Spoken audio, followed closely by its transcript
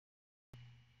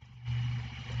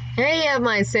Hey,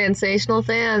 my sensational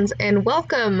fans, and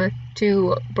welcome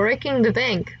to Breaking the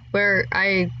Bank, where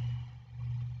I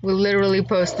will literally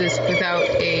post this without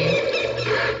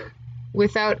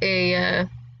a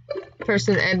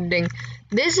person editing.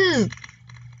 This is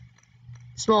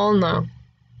small, no.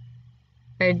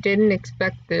 I didn't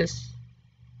expect this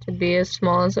to be as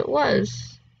small as it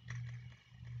was.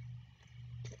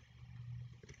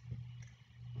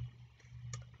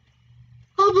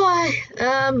 Oh boy,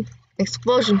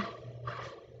 explosion.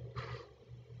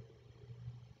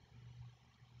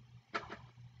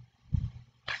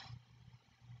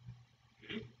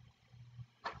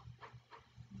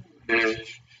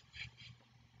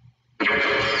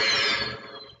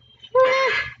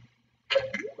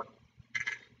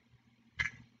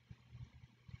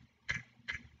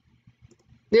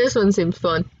 This one seems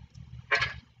fun.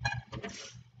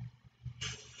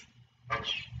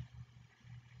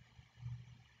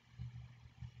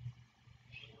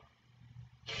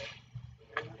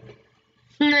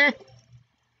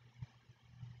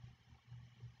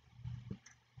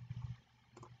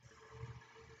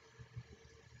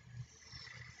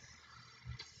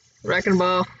 Wrecking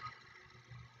ball.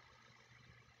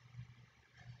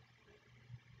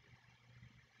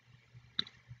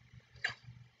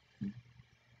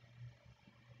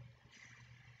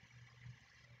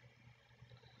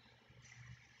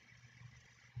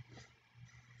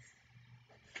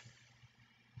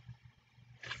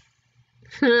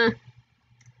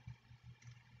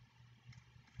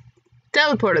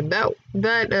 Teleported.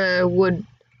 That would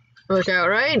work out,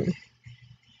 right?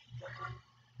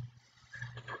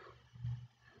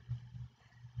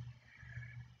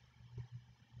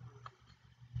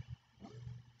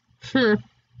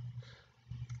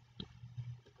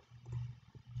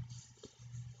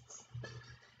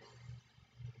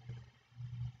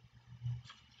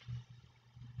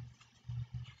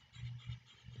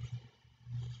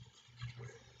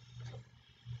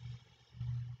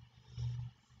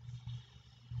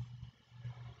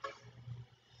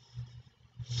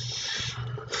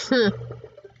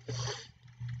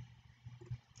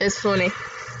 It's funny.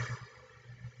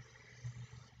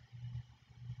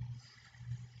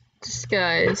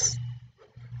 Disguise.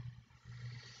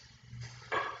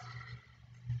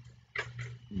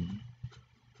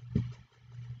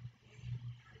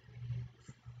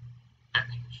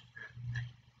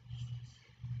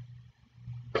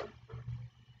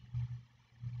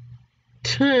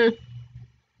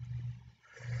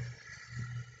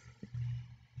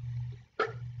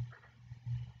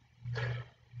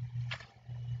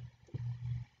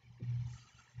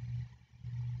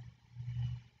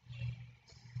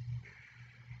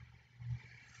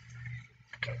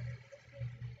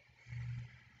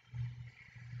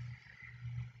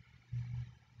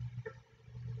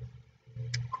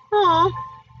 Aww.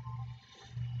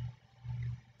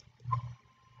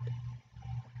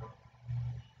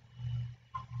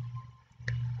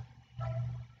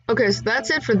 Okay, so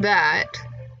that's it for that.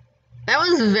 That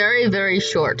was very, very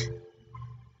short.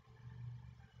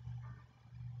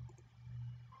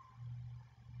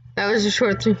 That was a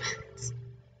short 3 minutes.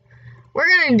 We're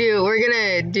gonna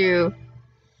do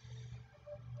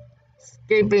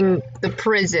escaping the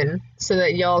prison so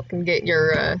that y'all can get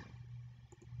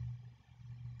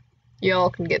y'all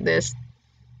can get this.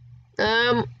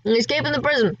 Escaping the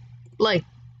prison. Like.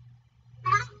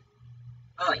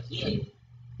 Oh yeah.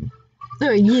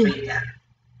 Oh yeah.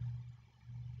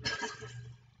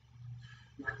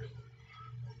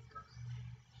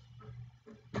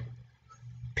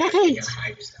 Package.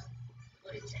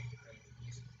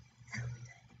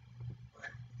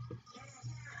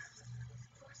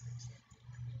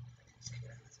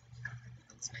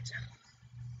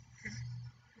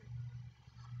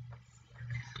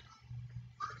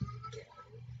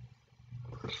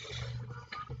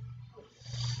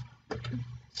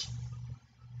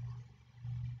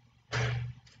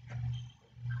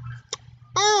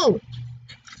 Oh!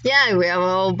 Yeah, we have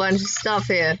a whole bunch of stuff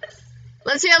here.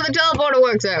 Let's see how the teleporter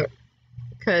works out.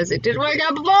 Because it didn't work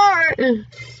out before.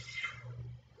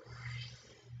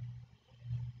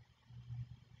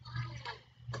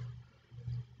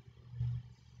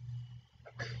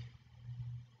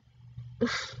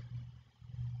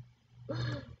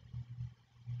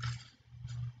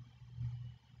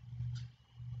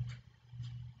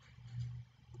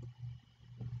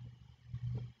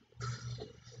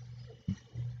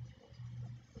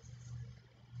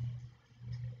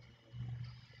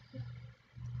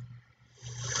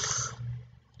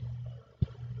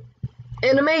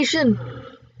 Animation.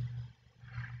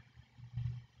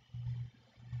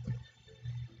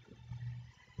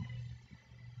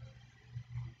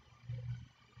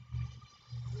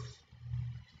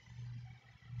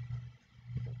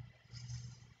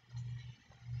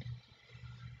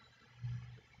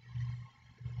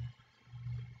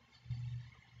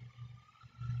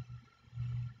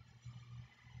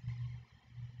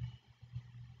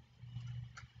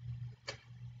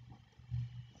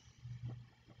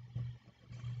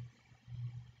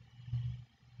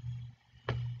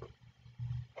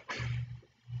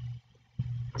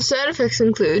 Side effects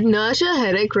include nausea,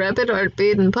 headache, rapid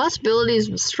heartbeat, and possibilities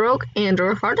of stroke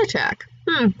and/or heart attack.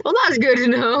 Well, that's good to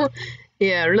know.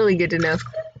 Yeah, really good to know.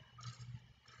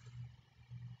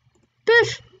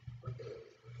 Biff!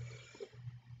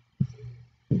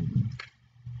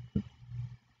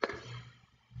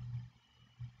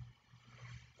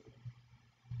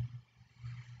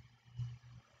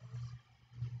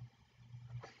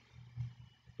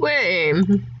 Wait.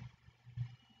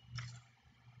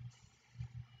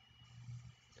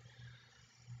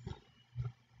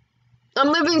 I'm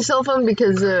leaving cell phone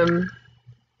because,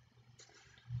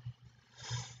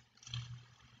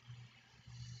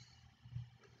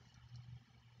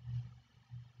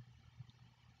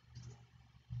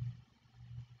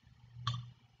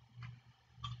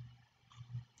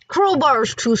 crowbar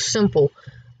is too simple.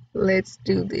 Let's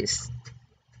do this.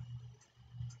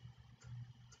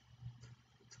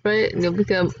 Right, and you'll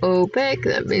become opaque.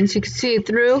 That means you can see it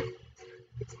through.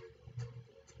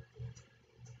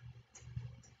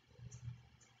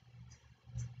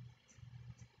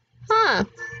 Huh.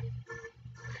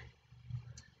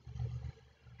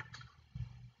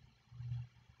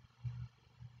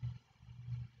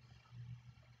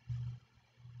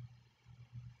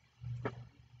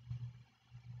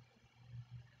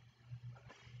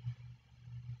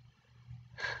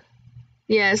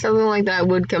 Yeah, something like that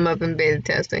would come up in beta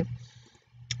testing.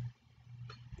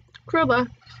 Crowbar.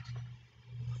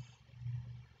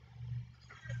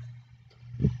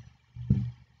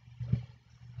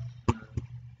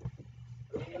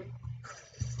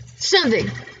 Something.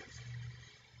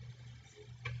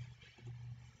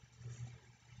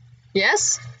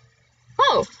 Yes?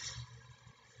 Oh.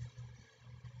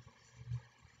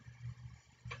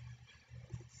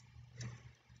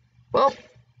 Well,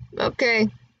 okay.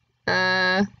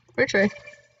 Retry.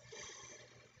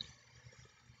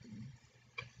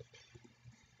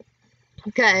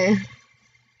 Okay.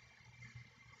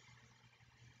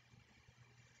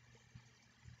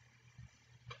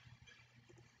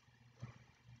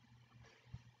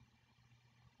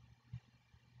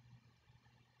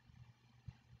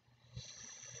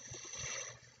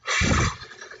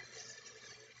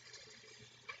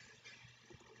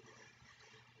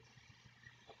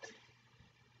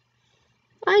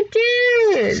 I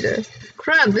did.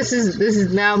 Crap, this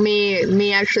is now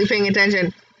me actually paying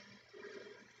attention.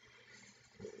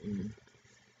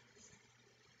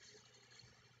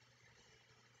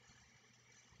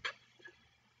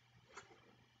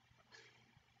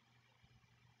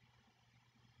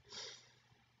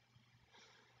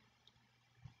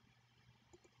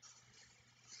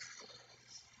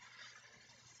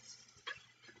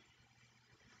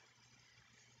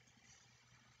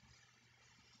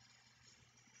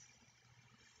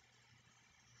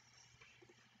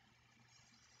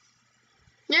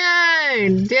 Yay!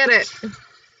 Did it.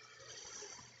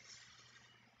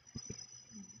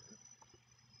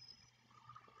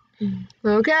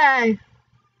 Okay.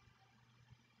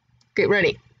 Get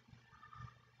ready.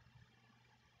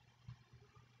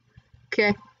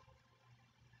 Okay.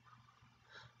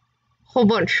 Whole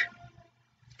bunch.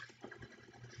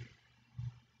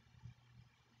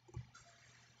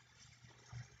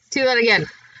 Do that again.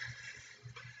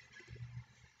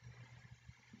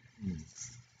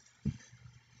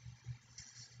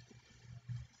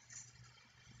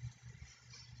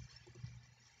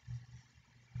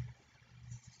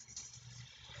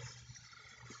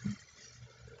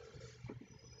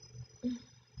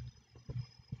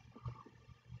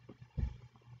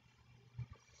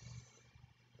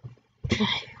 Okay.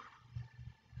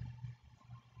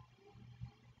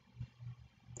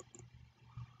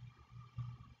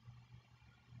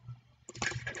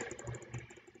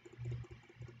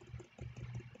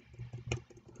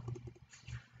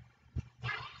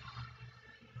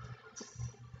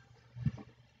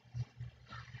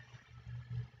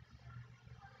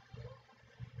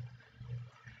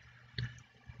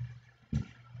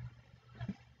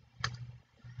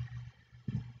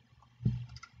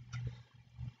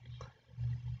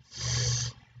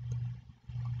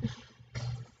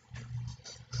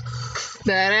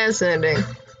 Badass ending.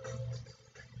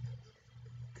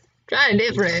 Try a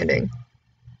different ending.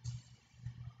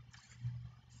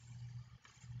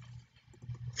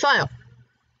 File.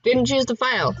 Didn't choose the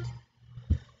file.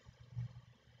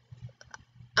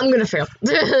 I'm gonna fail.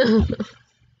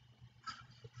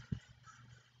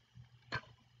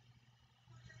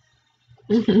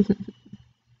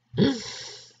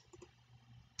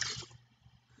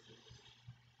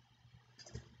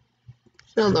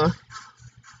 Hold on.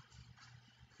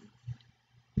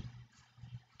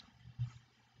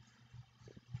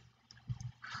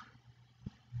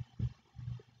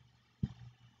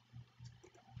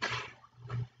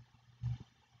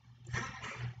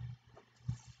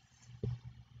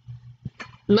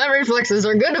 My reflexes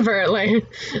are good, apparently.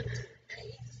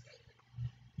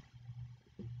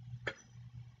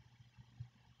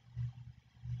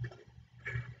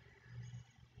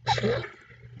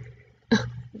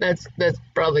 That's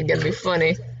probably gonna be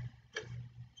funny.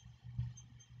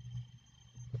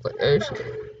 I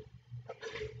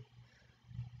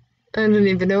don't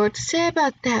even know what to say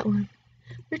about that one.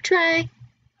 Retry.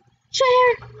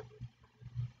 Share.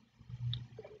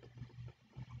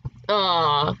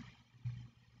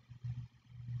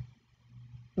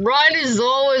 Right is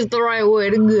always the right way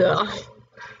to go.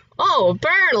 Oh,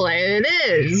 apparently it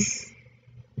is.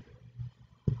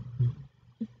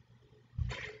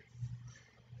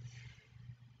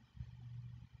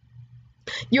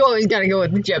 You always gotta go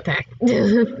with the jetpack.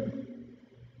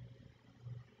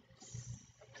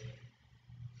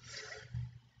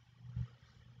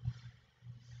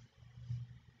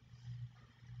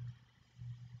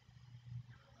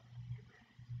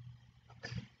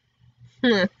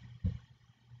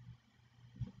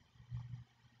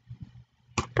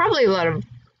 Probably a lot of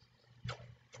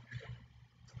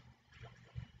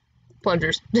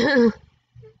plungers.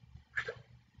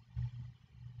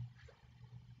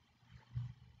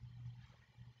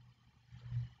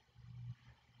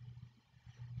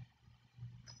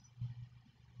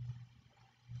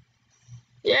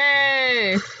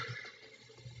 Yay!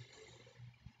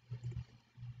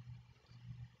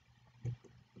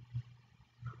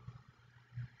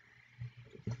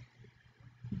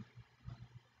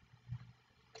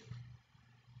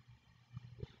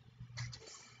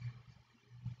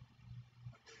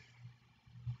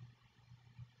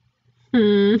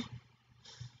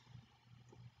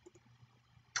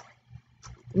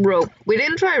 Rope. We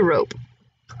didn't try rope.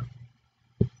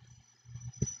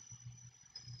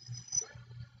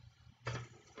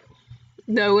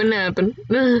 That wouldn't happen.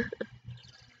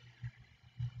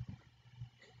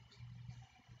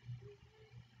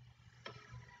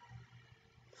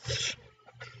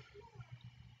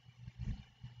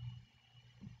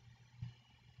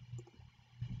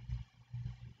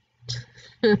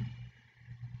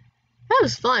 That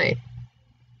was funny.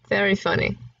 Very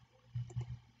funny.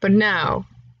 But now,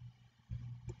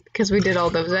 because we did all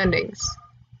those endings,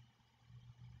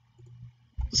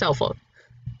 cell phone.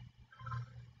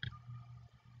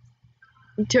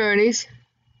 Attorneys.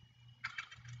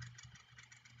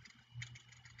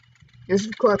 This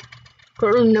is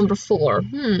courtroom number 4.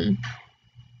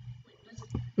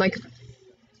 Like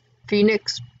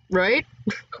Phoenix, right?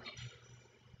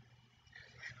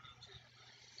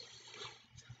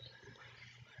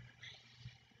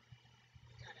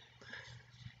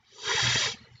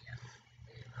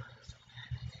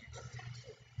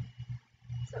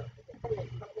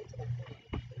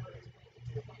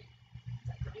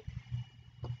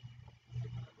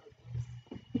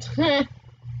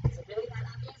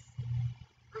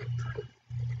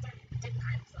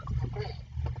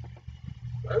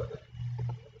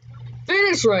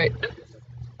 Phoenix, right?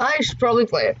 I should probably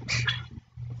play it.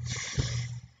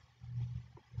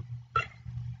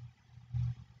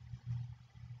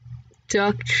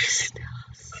 Dr.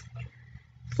 Stas.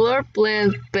 Floor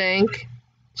plan bank.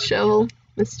 Shovel.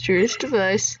 Mysterious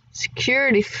device.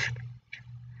 Security.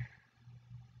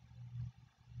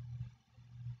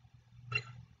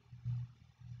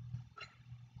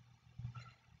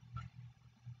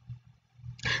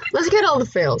 Let's get all the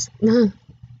fails.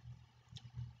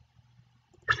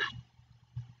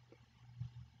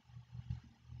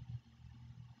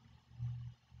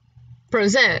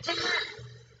 Present.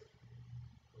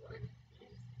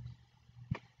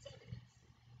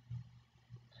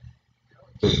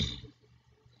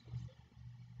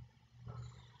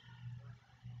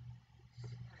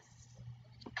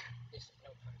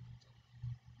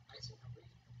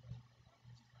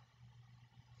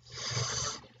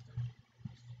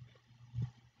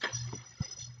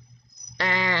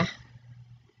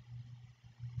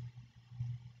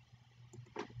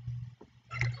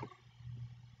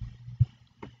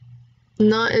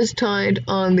 Knot is tied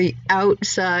on the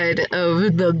outside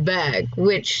of the bag,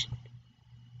 which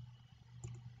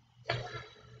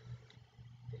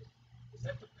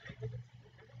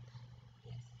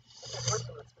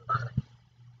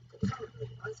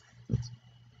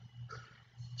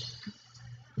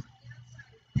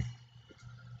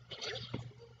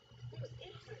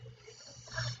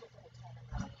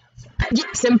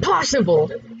it's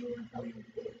impossible.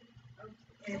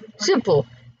 Simple.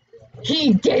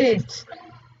 He did it.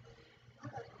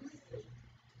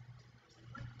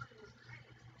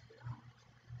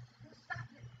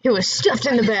 He was stuffed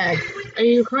in the bag. Are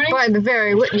you recording? By the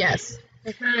very yes.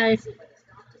 Okay.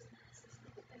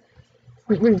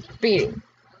 We're beating.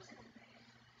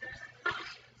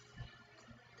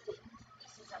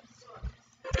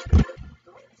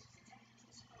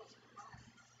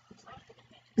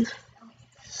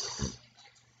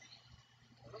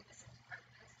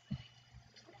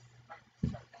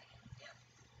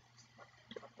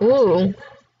 Ooh.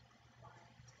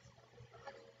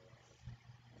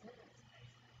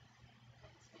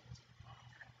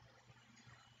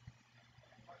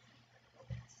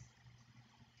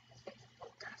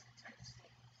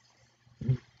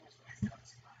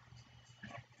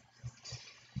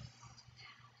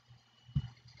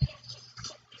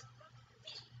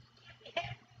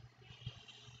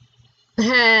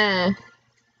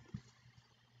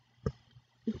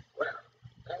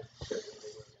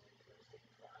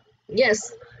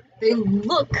 Yes, they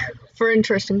look for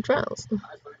interesting trials.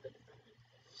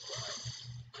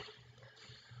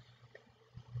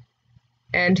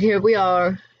 And here we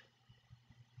are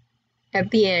at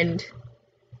the end.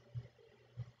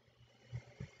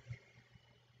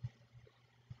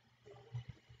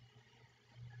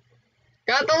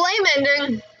 Got the lame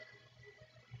ending.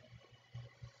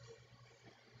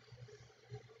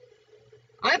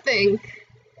 I think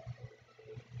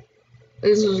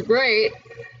this was great.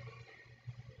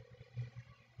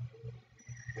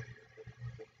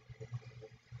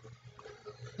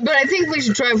 But I think we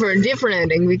should try for a different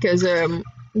ending because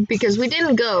we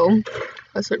didn't go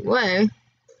a certain way.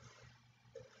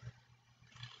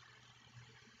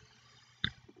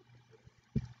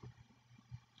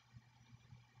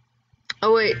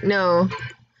 Oh wait, no. It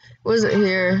wasn't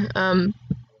here. I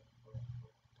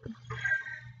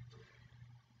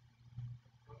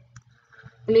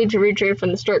need to retrieve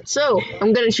from the start. So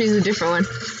I'm gonna choose a different one.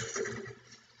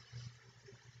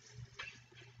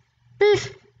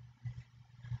 Biff.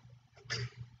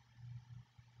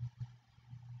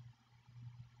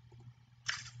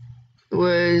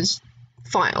 Was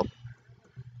file.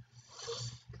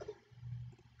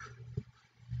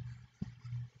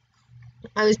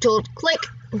 I was told click.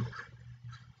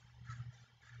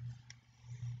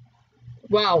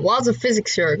 Wow, laws of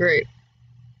physics here are great.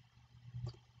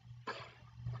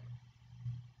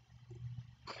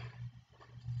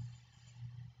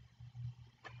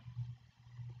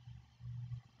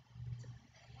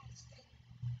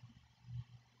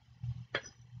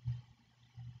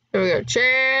 Here we go,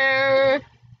 chair.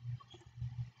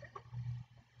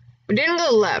 We didn't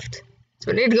go left,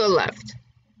 so we need to go left.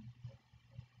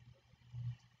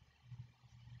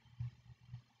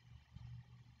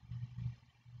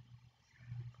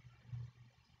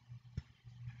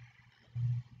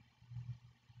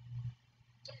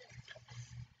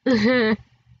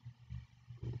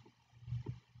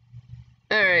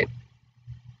 Alright.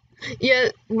 Yeah,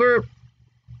 we're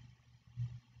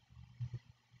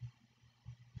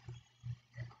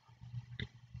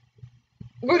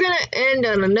gonna end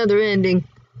on another ending.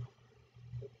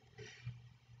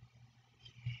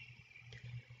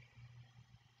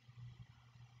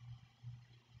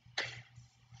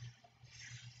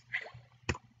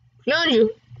 Plungy.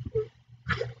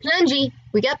 Plungy.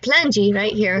 We got Plungy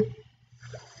right here.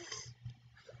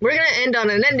 We're gonna end on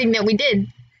an ending that we did.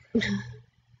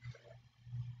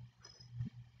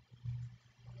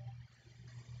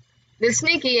 The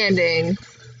sneaky ending.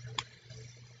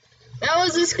 That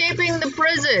was escaping the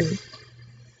prison.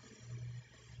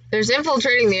 There's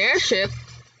infiltrating the airship.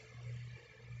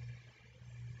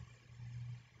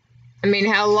 I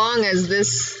mean, how long has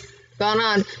this gone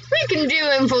on? We can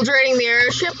do infiltrating the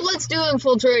airship. Let's do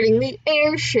infiltrating the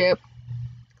airship.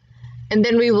 And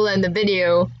then we will end the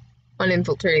video on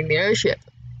infiltrating the airship.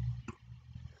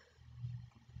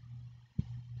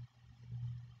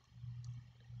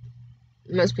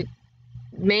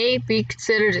 May be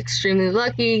considered extremely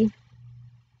lucky.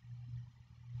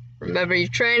 Remember your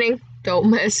training.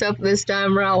 Don't mess up this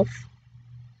time, Ralph.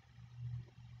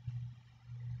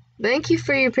 Thank you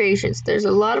for your patience. There's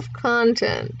a lot of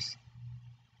content.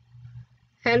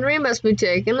 Henry must be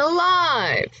taken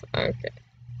alive. Okay.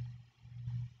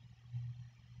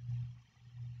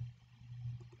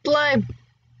 Play.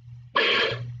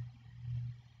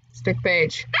 Stick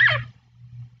page.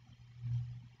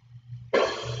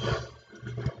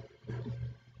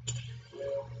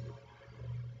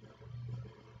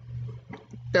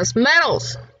 Dust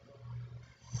metals.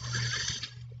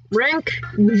 Rank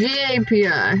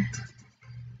GAPI.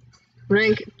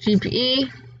 Rank GPE.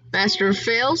 Master of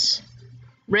Fails.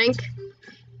 Rank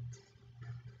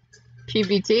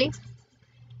PBT.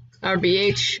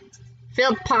 RBH.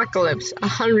 Failed Apocalypse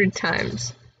 100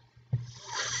 times.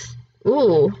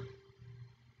 Ooh.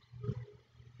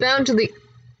 Bound to the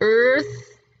Earth.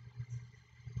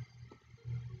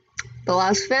 The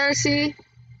Last Fantasy.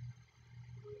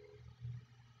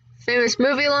 Famous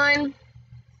movie line.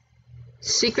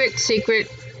 Secret,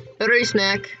 Buttery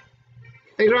Snack.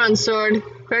 Big Ron Sword.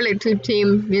 Prelude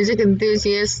Team. Music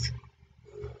Enthusiast.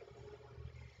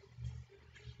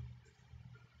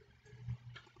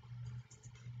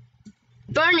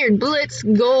 Barnyard Blitz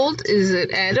Gold, is it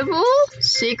edible?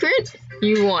 Secret?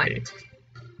 You won.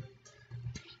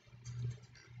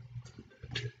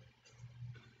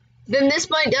 Then this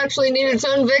might actually need its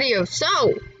own video.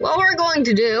 So, what we're going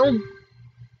to do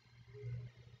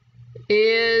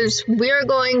is we're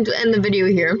going to end the video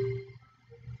here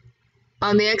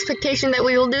on the expectation that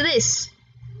we will do this.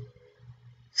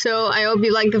 So, I hope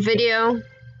you liked the video.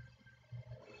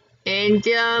 And,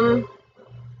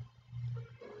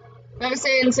 have a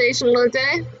sensational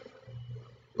day.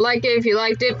 Like it if you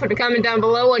liked it. Put a comment down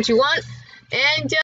below what you want. And,